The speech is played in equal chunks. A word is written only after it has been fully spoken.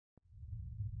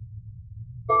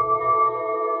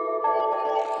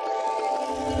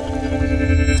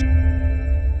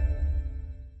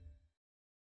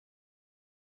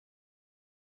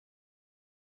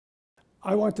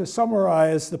I want to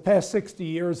summarize the past 60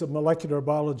 years of molecular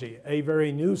biology, a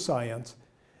very new science,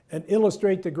 and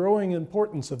illustrate the growing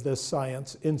importance of this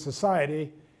science in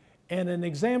society and an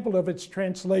example of its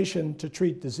translation to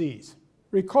treat disease.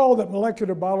 Recall that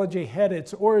molecular biology had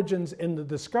its origins in the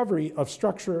discovery of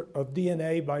structure of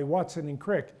DNA by Watson and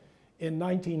Crick in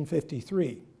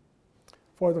 1953.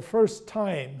 For the first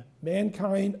time,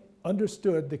 mankind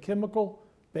understood the chemical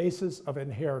basis of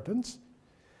inheritance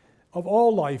of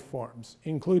all life forms,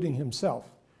 including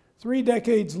himself. 3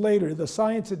 decades later, the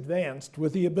science advanced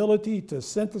with the ability to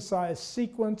synthesize,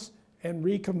 sequence, and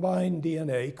recombine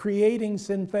DNA, creating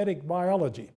synthetic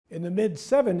biology. In the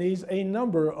mid-70s, a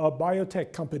number of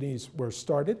biotech companies were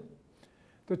started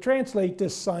to translate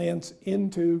this science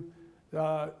into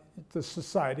the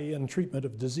society and treatment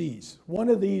of disease. One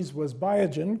of these was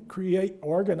Biogen,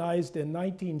 organized in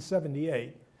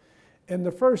 1978, and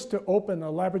the first to open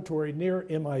a laboratory near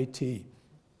MIT.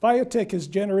 Biotech has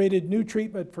generated new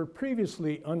treatment for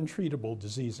previously untreatable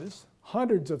diseases,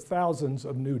 hundreds of thousands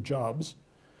of new jobs.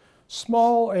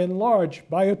 Small and large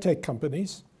biotech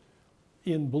companies,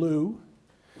 in blue,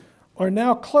 are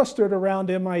now clustered around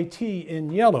MIT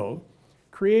in yellow,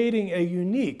 creating a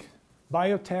unique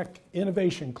biotech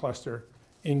innovation cluster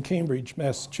in Cambridge,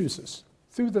 Massachusetts.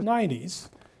 Through the 90s,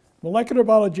 molecular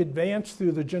biology advanced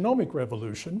through the genomic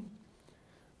revolution,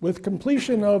 with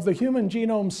completion of the human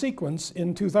genome sequence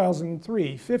in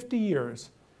 2003, 50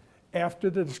 years after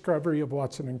the discovery of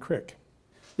Watson and Crick.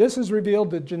 This has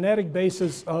revealed the genetic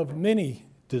basis of many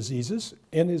diseases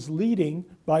and is leading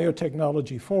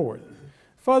biotechnology forward.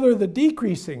 Further, the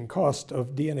decreasing cost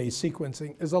of DNA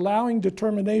sequencing is allowing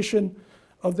determination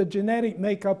of the genetic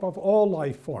makeup of all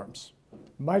life forms,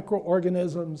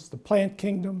 microorganisms, the plant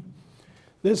kingdom.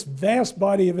 This vast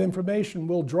body of information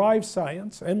will drive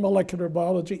science and molecular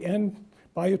biology and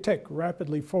biotech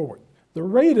rapidly forward. The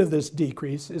rate of this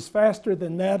decrease is faster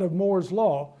than that of Moore's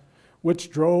law, which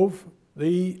drove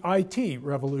the IT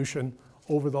revolution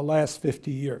over the last 50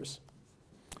 years.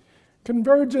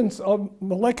 Convergence of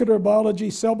molecular biology,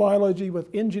 cell biology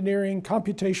with engineering,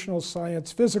 computational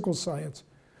science, physical science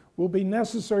will be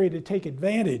necessary to take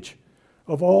advantage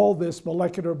of all this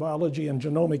molecular biology and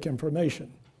genomic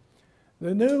information.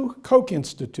 The new Koch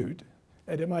Institute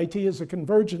at MIT is a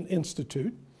convergent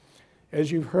institute.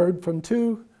 As you've heard from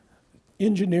 2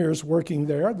 engineers working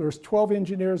there, there's 12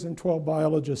 engineers and 12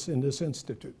 biologists in this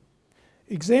institute.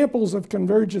 Examples of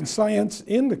convergent science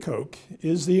in the Koch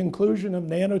is the inclusion of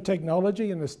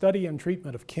nanotechnology in the study and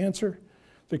treatment of cancer,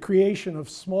 the creation of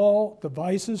small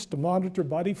devices to monitor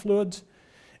body fluids,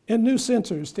 and new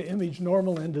sensors to image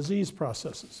normal and disease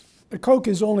processes. The Koch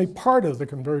is only part of the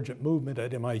convergent movement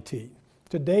at MIT.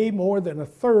 Today, more than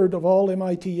 1/3 of all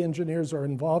MIT engineers are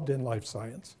involved in life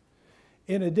science.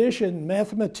 In addition,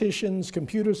 mathematicians,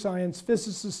 computer science,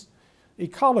 physicists,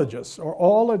 ecologists are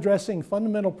all addressing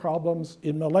fundamental problems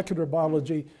in molecular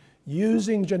biology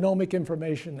using genomic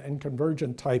information and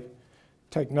convergent type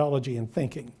technology and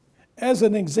thinking. As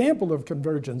an example of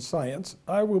convergent science,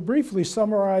 I will briefly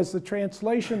summarize the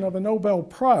translation of a Nobel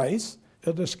Prize,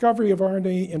 the discovery of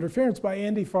RNA interference by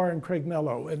Andy Farr and Craig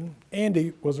Mello. And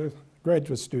Andy was a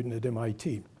graduate student at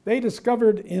MIT. They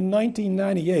discovered in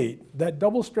 1998 that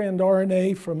double-strand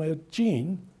RNA from a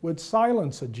gene would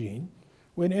silence a gene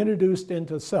when introduced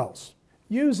into cells.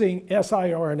 Using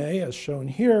siRNA, as shown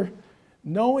here,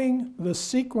 knowing the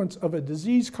sequence of a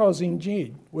disease-causing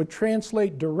gene would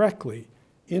translate directly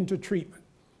into treatment,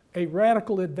 a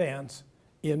radical advance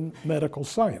in medical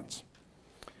science.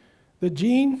 The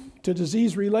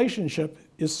gene-to-disease relationship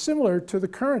is similar to the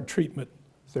current treatment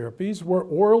therapies, where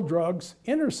oral drugs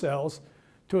enter cells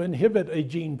to inhibit a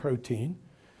gene protein,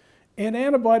 and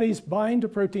antibodies bind to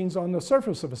proteins on the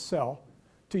surface of a cell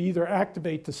to either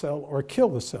activate the cell or kill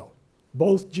the cell,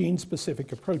 both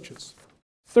gene-specific approaches.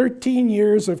 13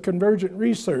 years of convergent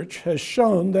research has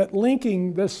shown that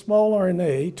linking this small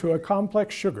RNA to a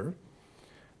complex sugar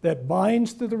that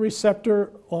binds to the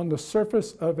receptor on the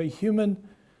surface of a human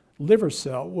liver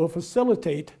cell will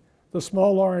facilitate the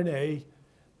small RNA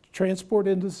transport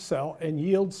into the cell and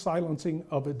yield silencing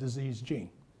of a disease gene.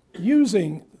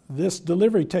 Using this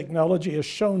delivery technology as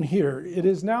shown here, it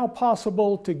is now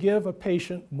possible to give a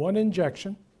patient 1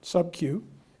 injection, sub-Q,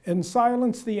 and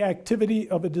silence the activity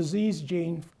of a disease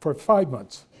gene for 5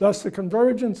 months. Thus, the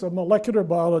convergence of molecular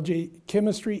biology,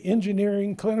 chemistry,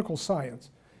 engineering, clinical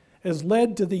science has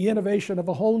led to the innovation of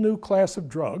a whole new class of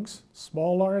drugs,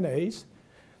 small RNAs,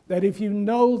 that if you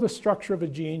know the structure of a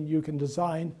gene, you can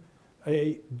design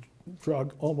a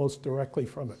drug almost directly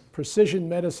from it. Precision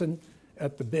medicine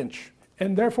at the bench.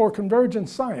 And therefore, convergent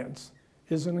science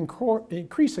is an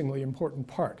increasingly important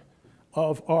part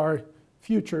of our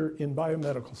future in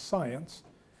biomedical science.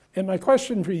 And my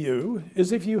question for you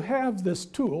is, if you have this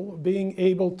tool, being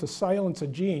able to silence a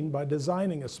gene by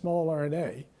designing a small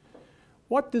RNA,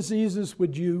 what diseases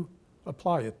would you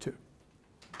apply it to?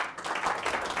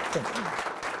 Thank you.